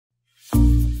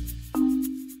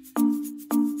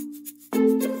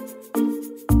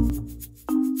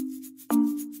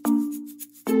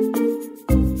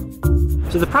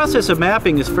So the process of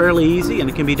mapping is fairly easy and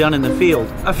it can be done in the field.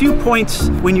 A few points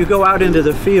when you go out into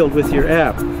the field with your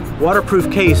app. Waterproof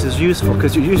case is useful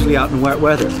because you're usually out in wet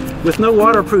weather. With no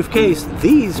waterproof case,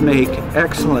 these make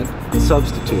excellent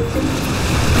substitutes.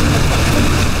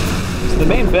 The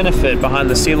main benefit behind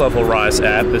the sea level rise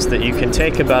app is that you can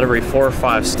take about every 4 or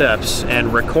 5 steps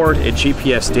and record a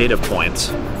GPS data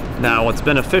point. Now, what's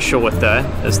beneficial with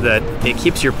that is that it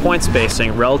keeps your point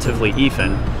spacing relatively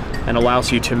even and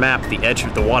allows you to map the edge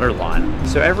of the water line.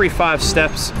 So every 5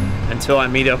 steps until I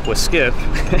meet up with Skip,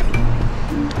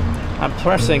 I'm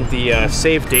pressing the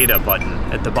Save Data button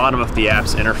at the bottom of the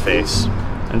app's interface.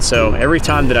 And so every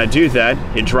time that I do that,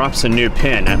 it drops a new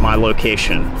pin at my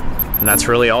location. And that's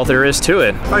really all there is to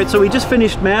it. All right, so we just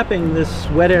finished mapping this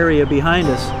wet area behind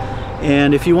us.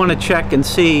 And if you want to check and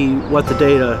see what the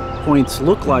data points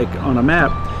look like on a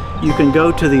map, you can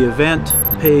go to the event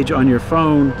page on your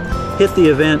phone, hit the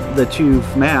event that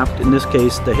you've mapped, in this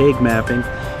case the Hague mapping,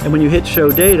 and when you hit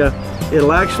show data,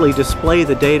 it'll actually display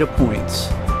the data points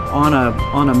on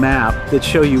a map that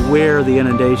show you where the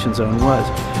inundation zone was.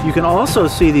 You can also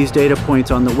see these data points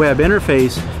on the web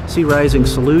interface, Sea Rising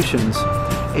Solutions,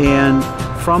 and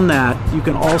from that you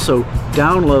can also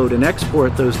download and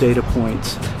export those data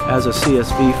points as a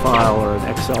CSV file or an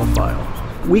Excel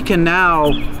file. We can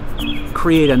now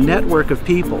create a network of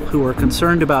people who are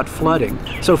concerned about flooding.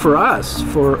 So for us,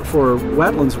 for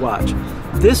Wetlands Watch,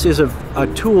 this is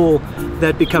a tool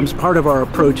that becomes part of our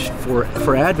approach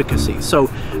for advocacy.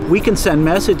 So we can send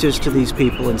messages to these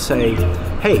people and say,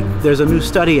 hey, there's a new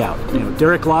study out. You know,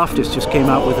 Derek Loftus just came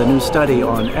out with a new study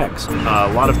on X.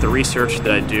 A lot of the research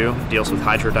that I do deals with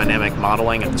hydrodynamic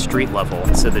modeling at the street level.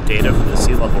 And so the data from the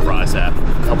Sea Level Rise app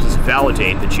helps us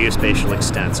validate the geospatial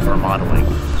extents of our modeling.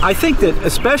 I think that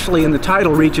especially in the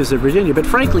tidal reaches of Virginia, but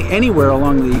frankly anywhere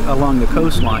along the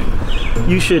coastline,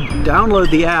 you should download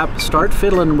the app, start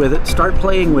fiddling with it, start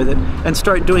playing with it, and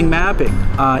start doing mapping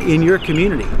in your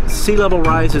community. Sea Level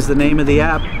Rise is the name of the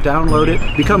app. Download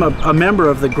it, become a member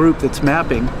of the group that's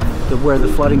mapping where the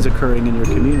flooding's occurring in your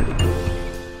community.